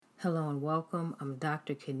Hello and welcome. I'm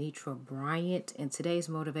Dr. Kenitra Bryant, and today's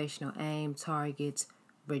motivational aim targets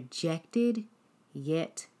rejected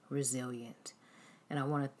yet resilient. And I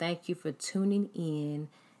want to thank you for tuning in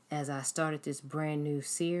as I started this brand new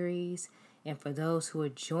series. And for those who are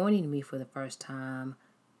joining me for the first time,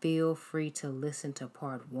 feel free to listen to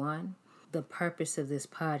part one. The purpose of this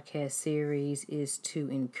podcast series is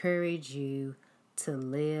to encourage you to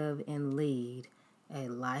live and lead a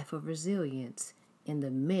life of resilience in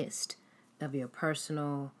the midst of your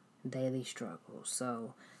personal daily struggles.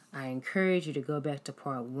 So I encourage you to go back to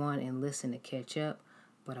part one and listen to catch up,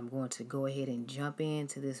 but I'm going to go ahead and jump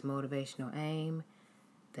into this motivational aim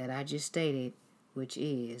that I just stated, which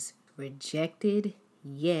is rejected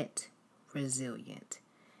yet resilient.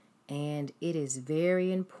 And it is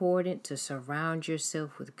very important to surround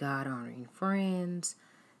yourself with God-honoring friends,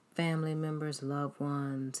 family members, loved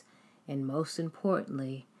ones, and most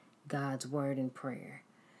importantly, God's word and prayer,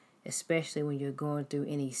 especially when you're going through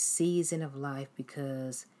any season of life,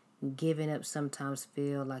 because giving up sometimes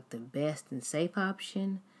feel like the best and safe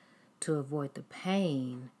option to avoid the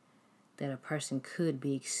pain that a person could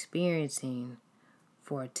be experiencing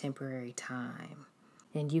for a temporary time.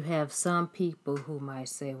 And you have some people who might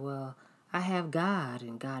say, well, I have God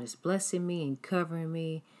and God is blessing me and covering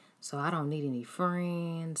me, so I don't need any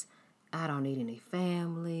friends. I don't need any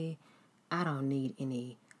family. I don't need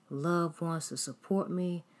any loved ones to support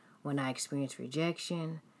me when I experience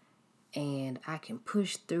rejection, and I can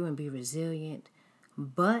push through and be resilient.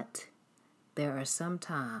 But there are some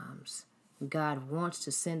times God wants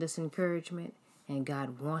to send us encouragement, and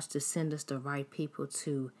God wants to send us the right people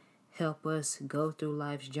to help us go through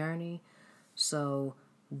life's journey. So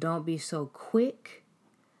don't be so quick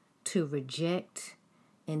to reject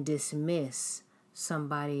and dismiss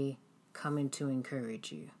somebody coming to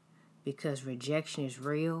encourage you, because rejection is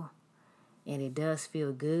real, and it does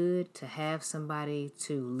feel good to have somebody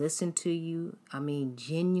to listen to you. I mean,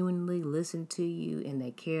 genuinely listen to you, and they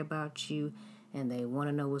care about you and they want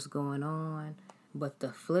to know what's going on. But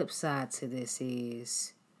the flip side to this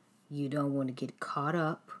is you don't want to get caught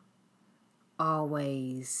up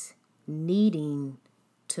always needing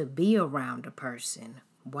to be around a person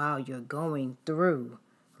while you're going through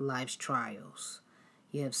life's trials.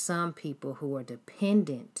 You have some people who are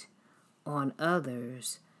dependent on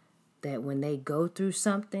others, that when they go through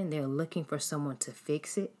something, they're looking for someone to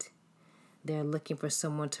fix it. They're looking for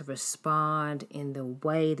someone to respond in the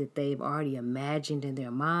way that they've already imagined in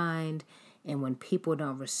their mind. And when people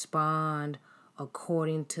don't respond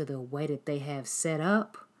according to the way that they have set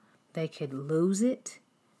up, they could lose it,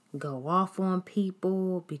 go off on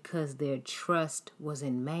people, because their trust was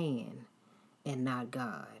in man and not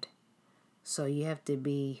God. So you have to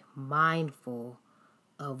be mindful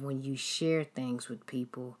of when you share things with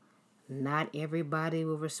people. Not everybody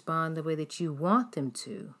will respond the way that you want them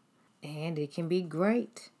to. And it can be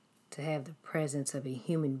great to have the presence of a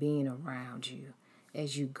human being around you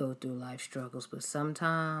as you go through life struggles. But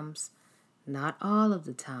sometimes, not all of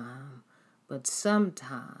the time, but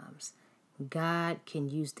sometimes, God can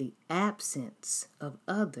use the absence of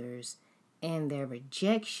others and their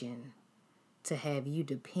rejection to have you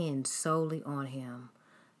depend solely on Him.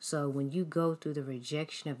 So when you go through the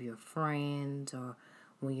rejection of your friends, or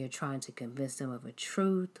when you're trying to convince them of a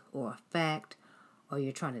truth or a fact, or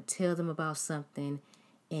you're trying to tell them about something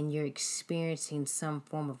and you're experiencing some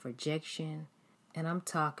form of rejection, and I'm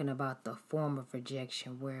talking about the form of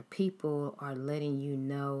rejection where people are letting you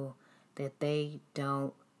know that they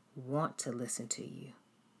don't want to listen to you.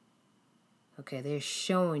 Okay, they're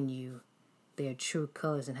showing you their true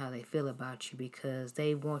colors and how they feel about you, because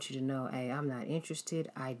they want you to know, hey, I'm not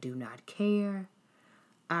interested. I do not care.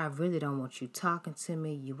 I really don't want you talking to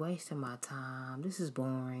me. You wasting my time. This is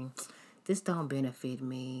boring. This don't benefit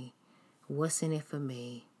me. What's in it for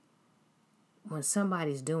me? When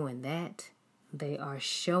somebody's doing that, they are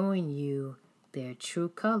showing you their true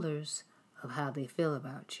colors of how they feel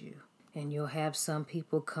about you. And you'll have some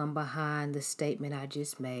people come behind the statement I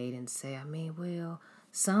just made and say,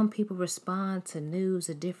 some people respond to news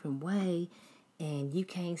a different way, and you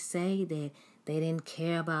can't say that they didn't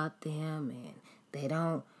care about them and they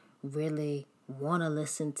don't really want to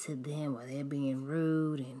listen to them, or they're being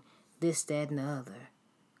rude and this, that, and the other.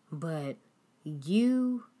 But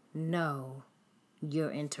you know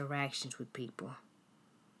your interactions with people,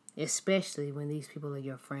 especially when these people are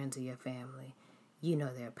your friends or your family. You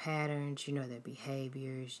know their patterns, you know their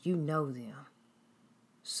behaviors, you know them.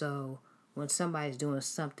 So when somebody's doing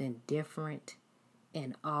something different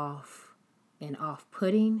and off-putting,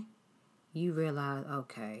 you realize,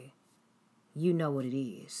 okay, you know what it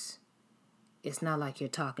is. It's not like you're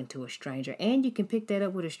talking to a stranger. And you can pick that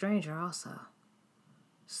up with a stranger also.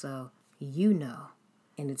 So you know.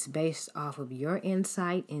 And it's based off of your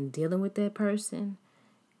insight in dealing with that person.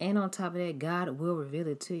 And on top of that, God will reveal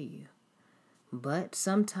it to you. But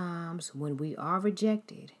sometimes when we are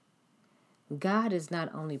rejected, God is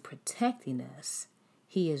not only protecting us,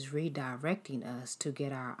 He is redirecting us to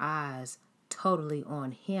get our eyes totally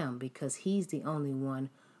on Him, because He's the only one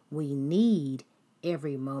we need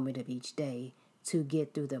every moment of each day to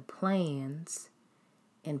get through the plans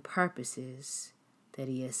and purposes that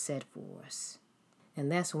He has set for us. And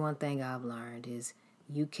that's one thing I've learned is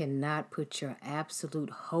you cannot put your absolute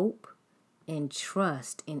hope and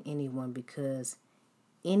trust in anyone, because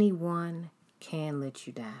anyone can let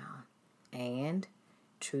you down. And,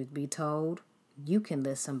 truth be told, you can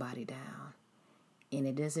let somebody down. And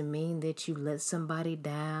it doesn't mean that you let somebody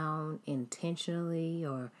down intentionally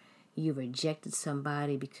or you rejected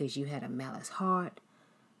somebody because you had a malice heart.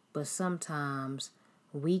 But sometimes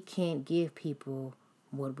we can't give people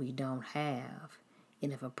what we don't have.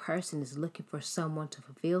 And if a person is looking for someone to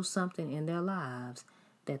fulfill something in their lives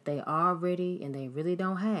that they already and they really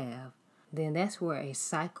don't have, then that's where a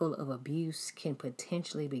cycle of abuse can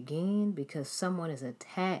potentially begin, because someone is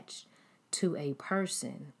attached to a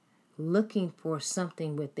person looking for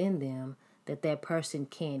something within them that that person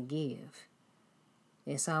can't give.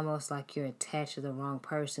 It's almost like you're attached to the wrong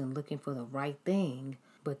person looking for the right thing,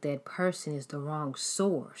 but that person is the wrong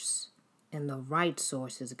source, and the right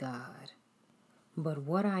source is God. But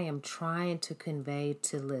what I am trying to convey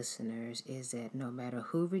to listeners is that no matter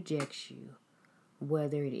who rejects you,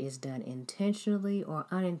 whether it is done intentionally or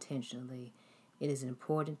unintentionally, it is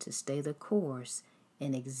important to stay the course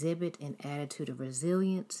and exhibit an attitude of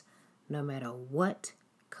resilience no matter what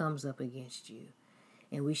comes up against you.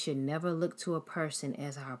 And we should never look to a person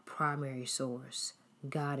as our primary source.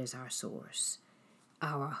 God is our source.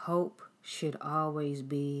 Our hope should always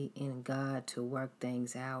be in God to work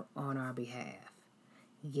things out on our behalf.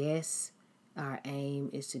 Yes, our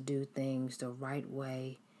aim is to do things the right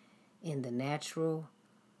way in the natural,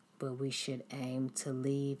 but we should aim to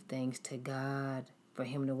leave things to God for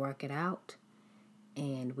Him to work it out.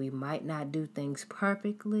 And we might not do things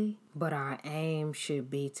perfectly, but our aim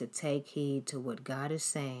should be to take heed to what God is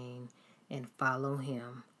saying and follow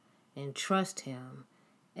Him and trust Him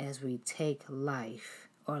as we take life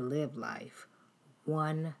or live life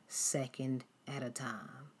 1 second at a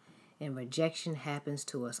time. And rejection happens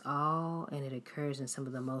to us all, and it occurs in some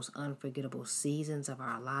of the most unforgettable seasons of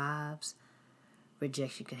our lives.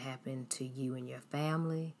 Rejection could happen to you and your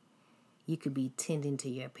family. You could be tending to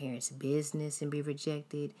your parents' business and be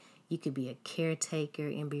rejected. You could be a caretaker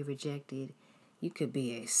and be rejected. You could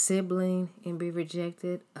be a sibling and be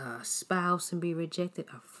rejected, a spouse and be rejected,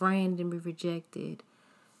 a friend and be rejected.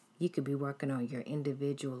 You could be working on your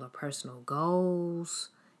individual or personal goals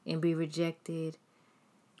and be rejected.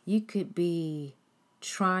 You could be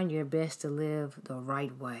trying your best to live the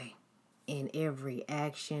right way in every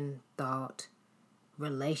action, thought,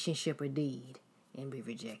 relationship, or deed and be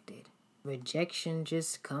rejected. Rejection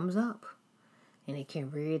just comes up, and it can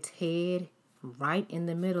rear its head right in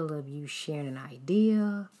the middle of you sharing an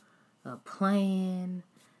idea, a plan,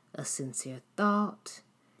 a sincere thought.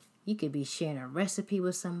 You could be sharing a recipe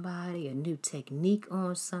with somebody, a new technique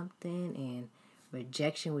on something, and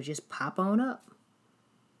rejection would just pop on up.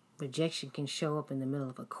 Rejection can show up in the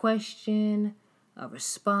middle of a question, a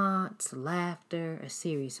response, laughter, a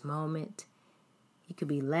serious moment. You could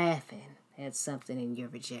be laughing at something and you're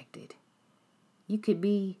rejected. You could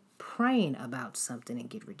be praying about something and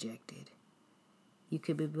get rejected. You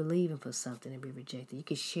could be believing for something and be rejected. You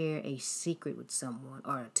could share a secret with someone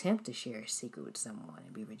or attempt to share a secret with someone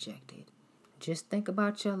and be rejected. Just think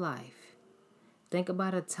about your life. Think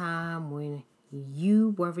about a time when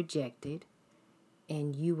you were rejected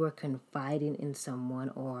and you were confiding in someone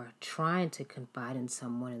or trying to confide in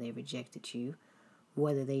someone and they rejected you,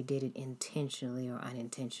 whether they did it intentionally or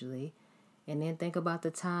unintentionally. And then think about the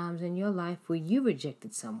times in your life where you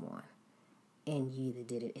rejected someone and you either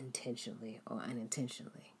did it intentionally or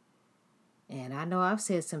unintentionally. And I know I've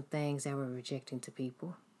said some things that were rejecting to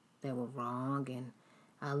people that were wrong, and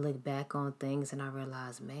I look back on things and I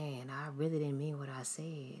realize, man, I really didn't mean what I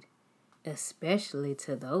said, especially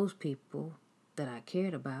to those people that I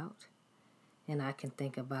cared about. And I can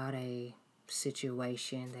think about a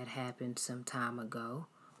situation that happened some time ago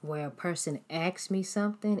where a person asked me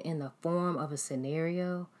something in the form of a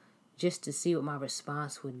scenario just to see what my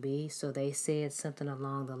response would be. So they said something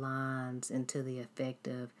along the lines and to the effect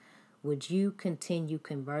of, would you continue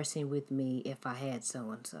conversing with me if I had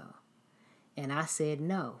so-and-so? And I said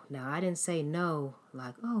no. Now, I didn't say no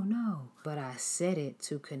like, oh no, but I said it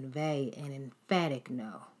to convey an emphatic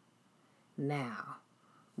no. Now,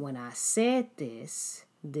 when I said this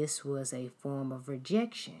was a form of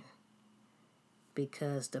rejection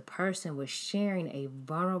because the person was sharing a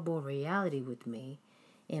vulnerable reality with me.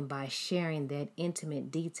 And by sharing that intimate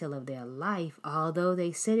detail of their life, although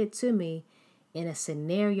they said it to me in a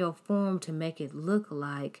scenario form to make it look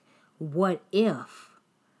like, what if,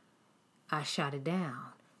 I shot it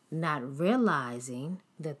down, not realizing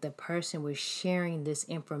that the person was sharing this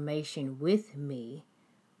information with me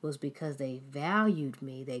was because they valued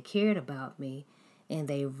me, they cared about me, and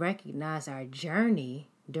they recognized our journey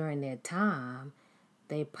during that time.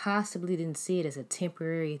 They possibly didn't see it as a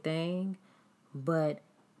temporary thing, but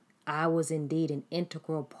I was indeed an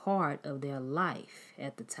integral part of their life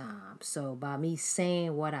at the time. So by me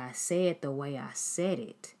saying what I said the way I said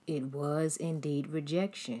it, it was indeed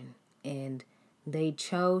rejection. And they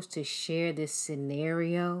chose to share this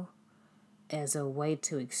scenario as a way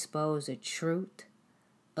to expose the truth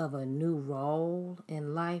of a new role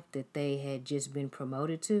in life that they had just been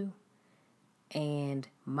promoted to. And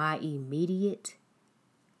my immediate,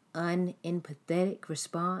 unempathetic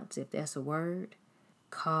response, if that's a word,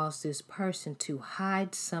 caused this person to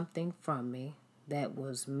hide something from me that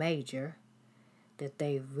was major, that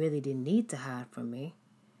they really didn't need to hide from me.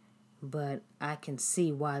 But I can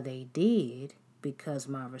see why they did, because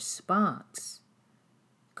my response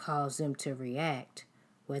caused them to react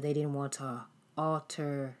where they didn't want to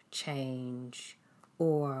alter, change,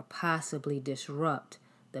 or possibly disrupt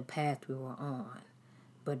the path we were on.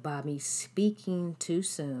 But by me speaking too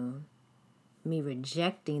soon, me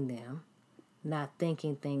rejecting them, not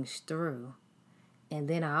thinking things through, and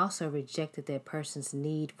then I also rejected that person's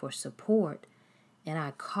need for support, and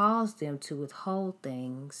I caused them to withhold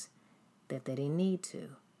things that they didn't need to.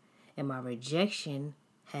 And my rejection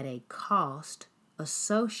had a cost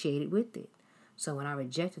associated with it. So when I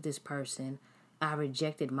rejected this person, I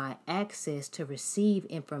rejected my access to receive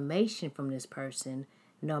information from this person,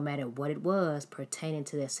 no matter what it was pertaining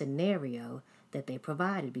to that scenario that they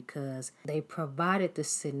provided, because they provided the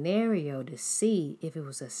scenario to see if it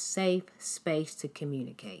was a safe space to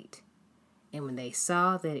communicate. And when they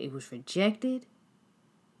saw that it was rejected,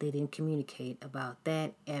 they didn't communicate about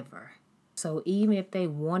that ever. So even if they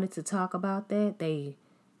wanted to talk about that, they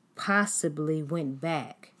possibly went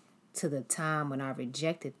back to the time when I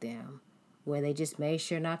rejected them, where they just made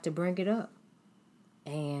sure not to bring it up.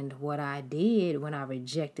 And what I did when I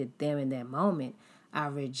rejected them in that moment, I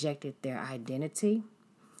rejected their identity,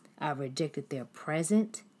 I rejected their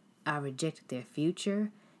present, I rejected their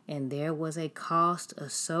future, and there was a cost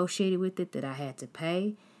associated with it that I had to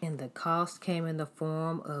pay. And the cost came in the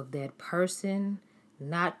form of that person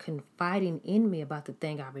not confiding in me about the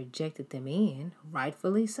thing I rejected them in,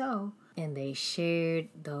 rightfully so. And they shared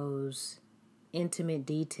those intimate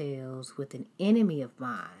details with an enemy of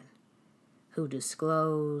mine who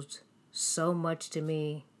disclosed so much to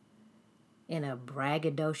me in a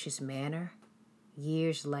braggadocious manner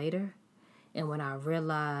years later. And when I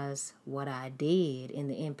realized what I did and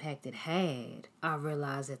the impact it had, I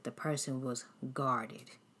realized that the person was guarded.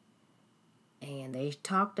 And they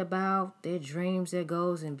talked about their dreams, their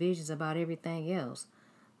goals, and visions about everything else,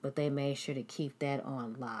 but they made sure to keep that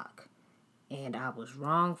on lock. And I was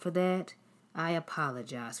wrong for that. I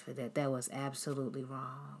apologize for that. That was absolutely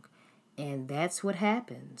wrong. And that's what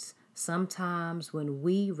happens. Sometimes when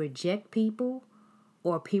we reject people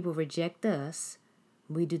or people reject us,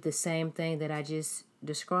 we do the same thing that I just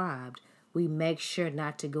described. We make sure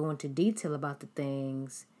not to go into detail about the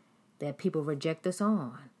things that people reject us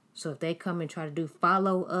on. So if they come and try to do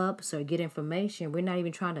follow-ups or get information, we're not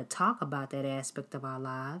even trying to talk about that aspect of our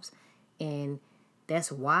lives. And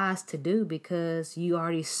that's wise to do because you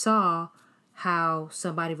already saw how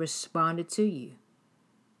somebody responded to you.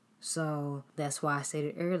 So that's why I said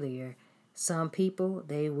it earlier. Some people,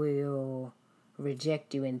 they will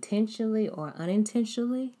reject you intentionally or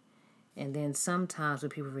unintentionally. And then sometimes when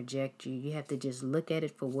people reject you, you have to just look at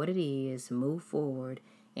it for what it is, move forward,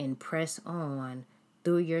 and press on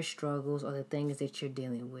through your struggles or the things that you're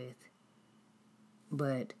dealing with.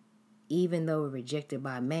 But even though we're rejected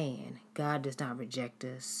by man, God does not reject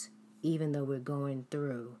us, even though we're going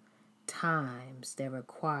through times that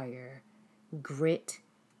require grit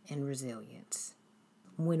and resilience.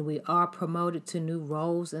 When we are promoted to new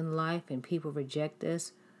roles in life and people reject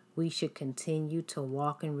us, we should continue to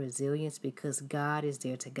walk in resilience because God is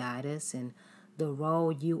there to guide us. And the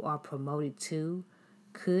role you are promoted to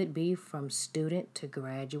could be from student to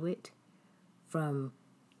graduate, from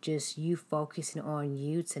just you focusing on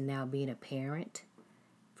you to now being a parent,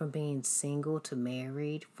 from being single to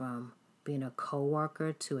married, from being a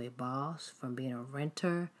coworker to a boss, from being a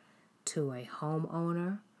renter to a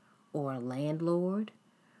homeowner or a landlord,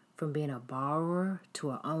 from being a borrower to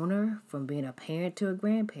an owner, from being a parent to a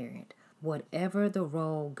grandparent. Whatever the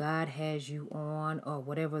role God has you on or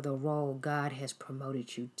whatever the role God has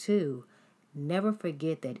promoted you to, never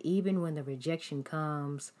forget that even when the rejection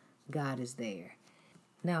comes, God is there.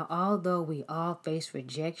 Now, although we all face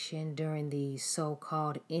rejection during these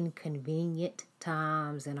so-called inconvenient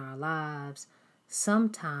times in our lives,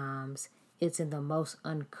 sometimes it's in the most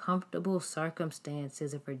uncomfortable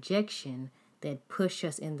circumstances of rejection that push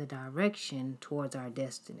us in the direction towards our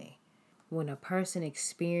destiny. When a person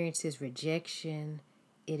experiences rejection,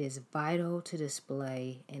 it is vital to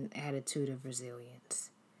display an attitude of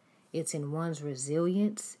resilience. It's in one's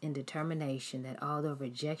resilience and determination that although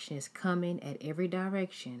rejection is coming at every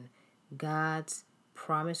direction, God's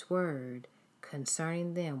promised word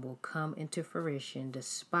concerning them will come into fruition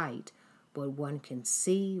despite what one can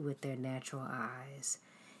see with their natural eyes.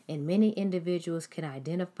 And many individuals can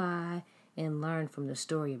identify and learn from the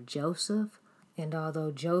story of Joseph. And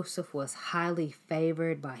although Joseph was highly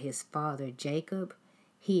favored by his father Jacob,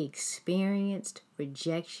 he experienced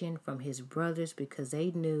rejection from his brothers because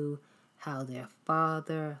they knew how their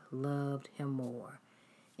father loved him more.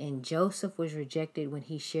 And Joseph was rejected when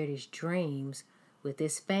he shared his dreams with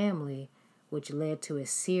his family, which led to a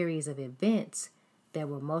series of events that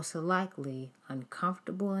were most likely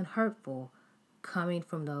uncomfortable and hurtful coming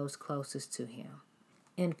from those closest to him.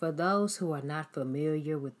 And for those who are not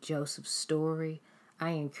familiar with Joseph's story,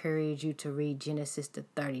 I encourage you to read Genesis the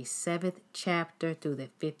 37th chapter through the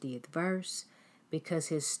 50th verse, because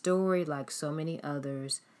his story, like so many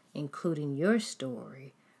others, including your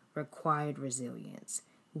story, required resilience.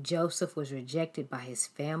 Joseph was rejected by his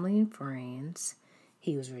family and friends.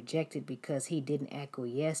 He was rejected because he didn't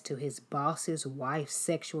acquiesce to his boss's wife's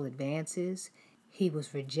sexual advances. He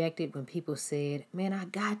was rejected when people said, "Man, I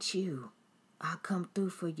got you. I'll come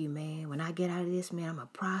through for you, man. When I get out of this, man, I'm going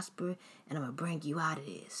to prosper and I'm going to bring you out of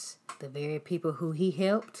this." The very people who he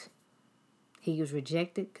helped, he was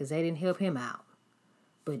rejected because they didn't help him out.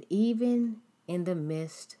 But even in the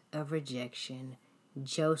midst of rejection,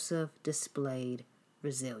 Joseph displayed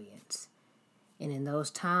resilience. And in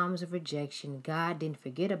those times of rejection, God didn't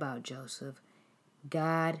forget about Joseph.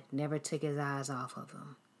 God never took his eyes off of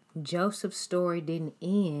him. Joseph's story didn't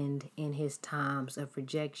end in his times of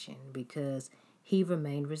rejection because he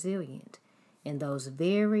remained resilient. And those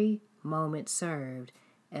very moments served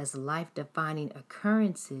as life-defining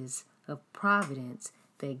occurrences of providence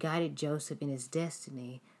that guided Joseph in his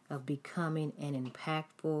destiny of becoming an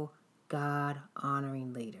impactful,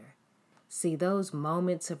 God-honoring leader. See, those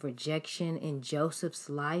moments of rejection in Joseph's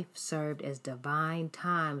life served as divine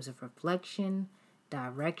times of reflection,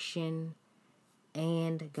 direction,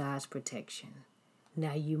 and God's protection.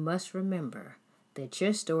 Now you must remember that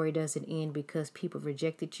your story doesn't end because people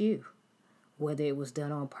rejected you, whether it was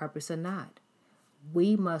done on purpose or not.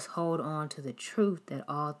 We must hold on to the truth that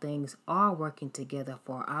all things are working together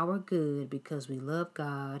for our good because we love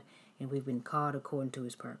God and we've been called according to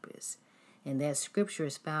his purpose. And that scripture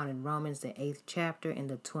is found in Romans the 8th chapter and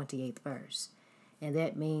the 28th verse. And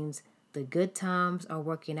that means the good times are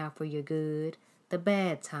working out for your good. The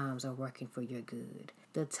bad times are working for your good.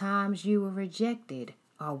 The times you were rejected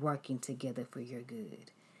are working together for your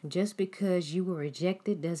good. Just because you were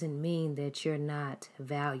rejected doesn't mean that you're not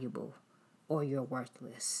valuable or you're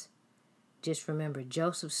worthless. Just remember,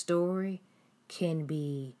 Joseph's story can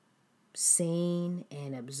be seen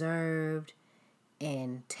and observed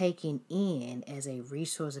and taken in as a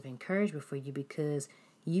resource of encouragement for you because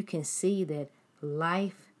you can see that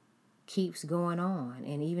life keeps going on.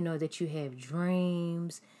 And even though that you have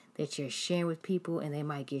dreams that you're sharing with people and they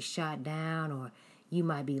might get shot down or you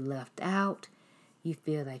might be left out, you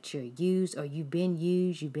feel that you're used or you've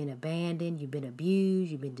been abandoned, you've been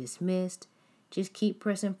abused, you've been dismissed, just keep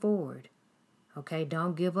pressing forward. Okay,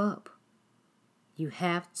 don't give up. You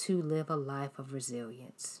have to live a life of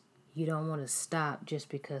resilience. You don't want to stop just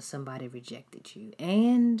because somebody rejected you.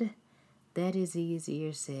 And that is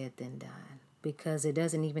easier said than done. Because it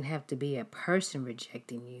doesn't even have to be a person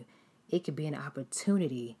rejecting you. It could be an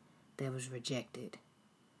opportunity that was rejected.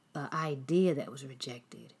 An idea that was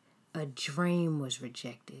rejected. A dream was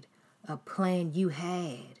rejected. A plan you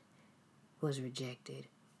had was rejected.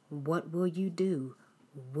 What will you do?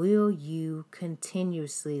 Will you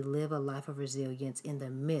continuously live a life of resilience in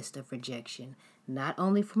the midst of rejection? Not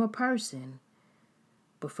only from a person,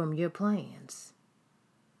 but from your plans.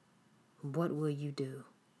 What will you do?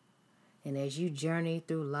 And as you journey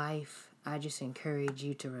through life, I just encourage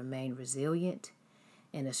you to remain resilient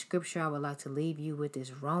And the scripture I would like to leave you with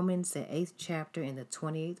is Romans, the 8th chapter and the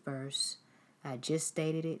 28th verse. I just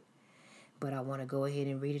stated it, but I want to go ahead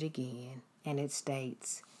and read it again. And it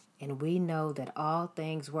states, "And we know that all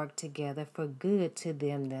things work together for good to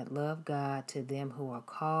them that love God, to them who are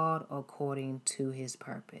called according to his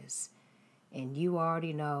purpose." And you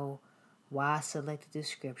already know why I selected this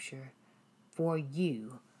scripture for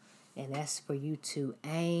you. And that's for you to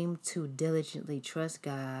aim to diligently trust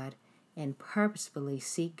God and purposefully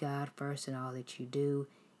seek God first in all that you do,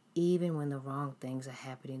 even when the wrong things are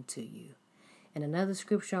happening to you. And another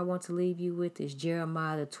scripture I want to leave you with is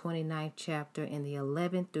Jeremiah, the 29th chapter, and the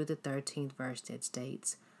 11th through the 13th verse that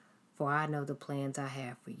states, "For I know the plans I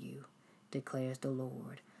have for you, declares the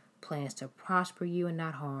Lord. Plans to prosper you and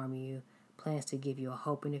not harm you, plans to give you a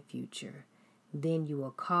hope in the future. Then you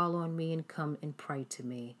will call on me and come and pray to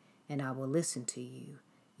me, and I will listen to you.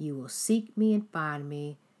 You will seek me and find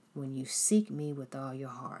me when you seek me with all your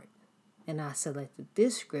heart." And I selected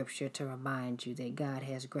this scripture to remind you that God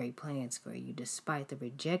has great plans for you despite the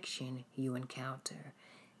rejection you encounter.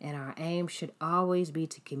 And our aim should always be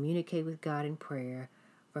to communicate with God in prayer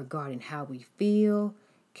regarding how we feel,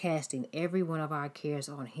 casting every one of our cares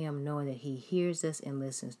on him, knowing that he hears us and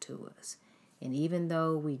listens to us. And even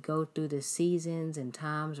though we go through the seasons and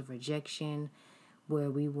times of rejection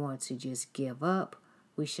where we want to just give up,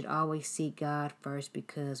 we should always seek God first,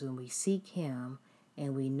 because when we seek him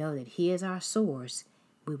and we know that he is our source,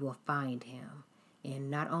 we will find him.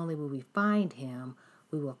 And not only will we find him,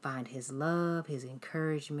 we will find his love, his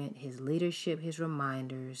encouragement, his leadership, his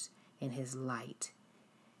reminders, and his light.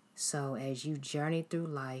 So as you journey through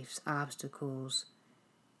life's obstacles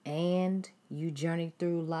and you journey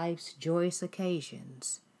through life's joyous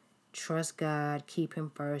occasions, trust God, keep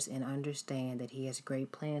him first, and understand that he has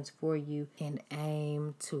great plans for you, and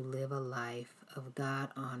aim to live a life of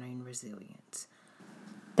God-honoring resilience.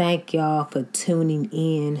 Thank y'all for tuning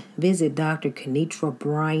in. Visit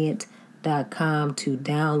drkenetrabryant.com to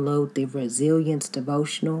download the Resilience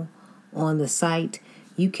Devotional on the site.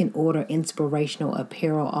 You can order inspirational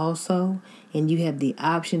apparel also, and you have the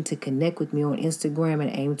option to connect with me on Instagram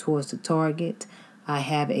and aim towards the target. I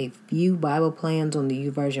have a few Bible plans on the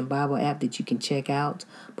YouVersion Bible app that you can check out.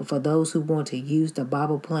 But for those who want to use the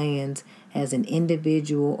Bible plans as an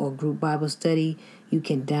individual or group Bible study, you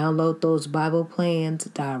can download those Bible plans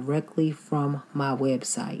directly from my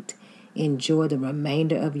website. Enjoy the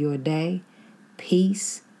remainder of your day.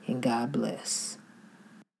 Peace and God bless.